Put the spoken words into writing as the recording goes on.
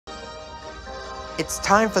It's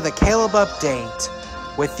time for the Kaleb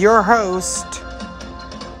Update with your host,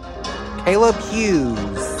 Kaleb Hughes.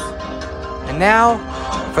 And now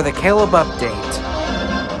for the Kaleb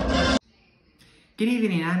Update. Good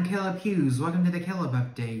evening, I'm Kaleb Hughes. Welcome to the Kaleb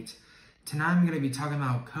Update. Tonight I'm going to be talking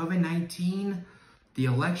about COVID-19, the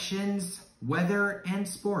elections, weather, and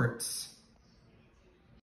sports.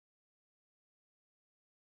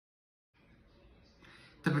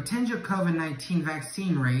 The potential COVID-19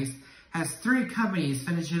 vaccine race has 3 companies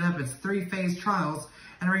finishing up its 3-phase trials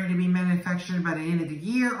and ready to be manufactured by the end of the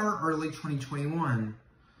year or early 2021.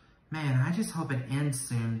 Man, I just hope it ends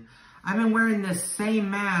soon. I've been wearing this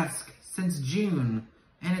same mask since June,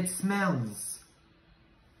 and it smells.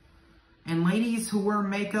 And ladies who wear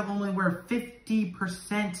makeup only wear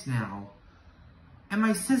 50% now. And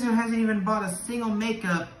my sister hasn't even bought a single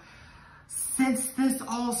makeup since this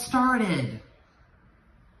all started.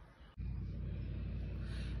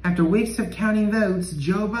 After weeks of counting votes,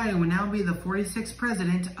 Joe Biden will now be the 46th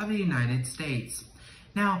president of the United States.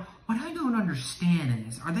 Now, what I don't understand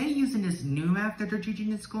is, are they using this new math that they're teaching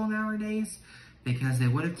in school nowadays? Because they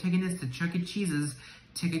would have taken this to Chuck E. Cheese's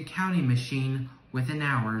ticket counting machine within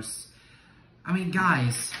hours. I mean,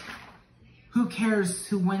 guys, who cares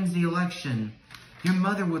who wins the election? Your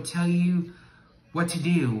mother will tell you what to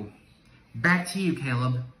do. Back to you,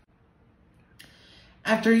 Kaleb.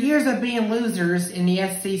 After years of being losers in the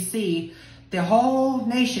SEC, the whole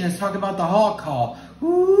nation is talking about the Hawk Call.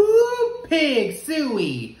 Woo, pig,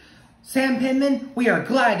 suey. Sam Pittman, we are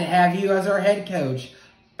glad to have you as our head coach.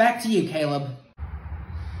 Back to you, Kaleb.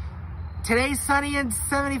 Today's sunny and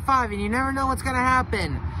 75, and you never know what's going to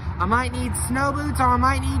happen. I might need snow boots or I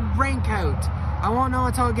might need raincoat. I won't know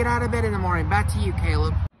until I get out of bed in the morning. Back to you,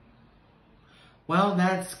 Kaleb. Well,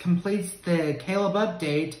 that completes the Kaleb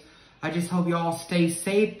Update. I just hope you all stay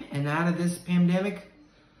safe and out of this pandemic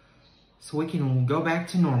so we can go back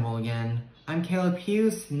to normal again. I'm Kaleb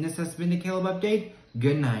Hughes, and this has been the Kaleb Update.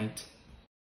 Good night.